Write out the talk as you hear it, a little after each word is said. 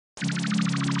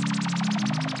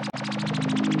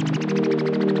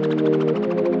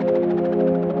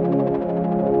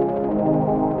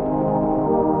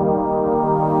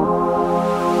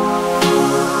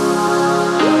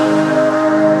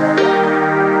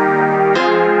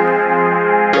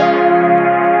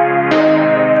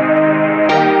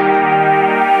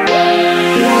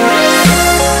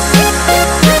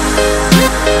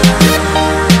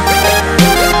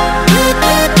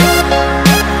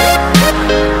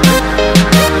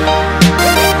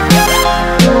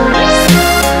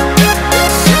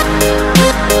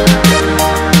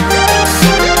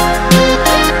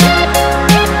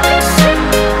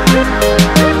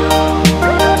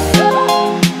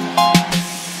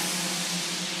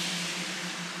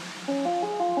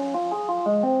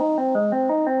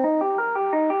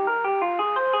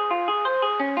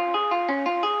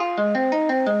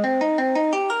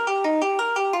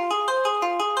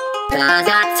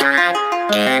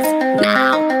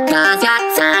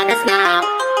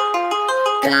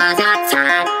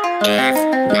is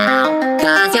now.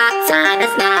 'Cause your time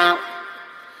is now.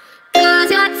 'Cause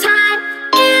your time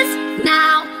is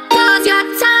now. 'Cause your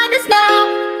time is now.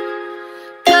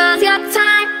 'Cause your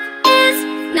time is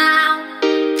now.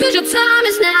 'Cause your time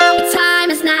is now.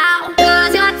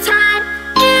 Your time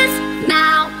is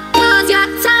now. 'Cause your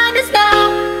time is now.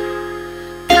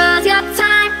 'Cause your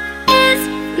time is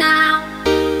now.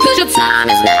 'Cause your time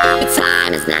is now. 'Cause your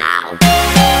time is now. Your time is now.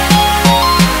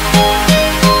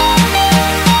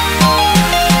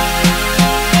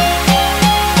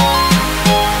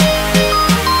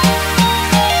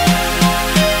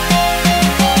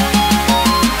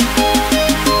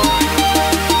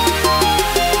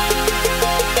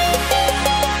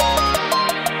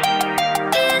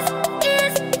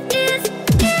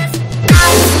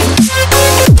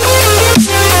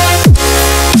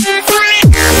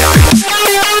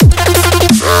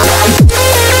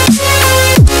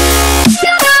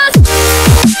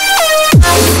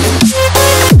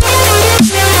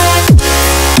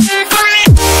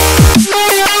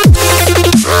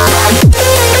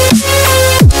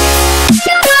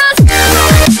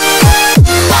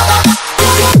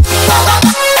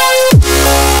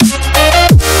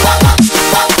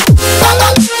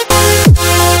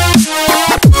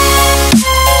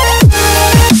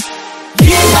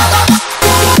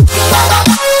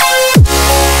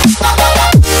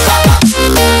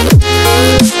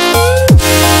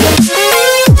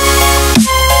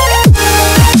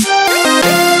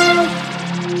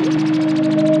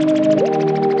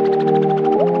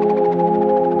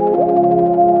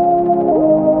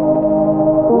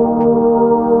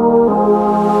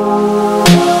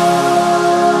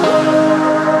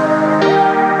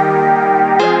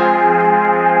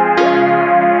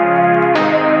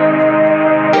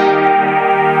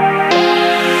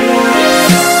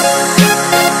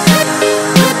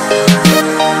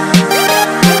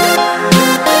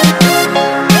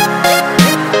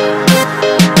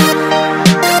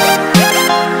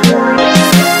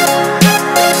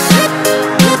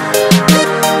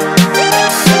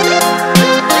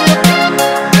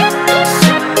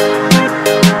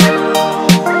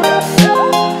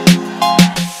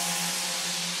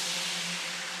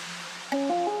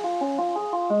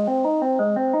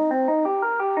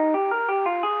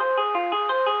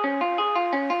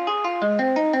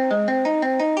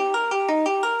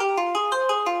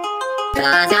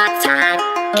 Cause your time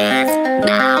is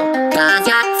now. Cause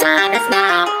your time is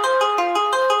now.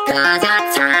 Cause your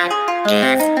time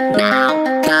is now.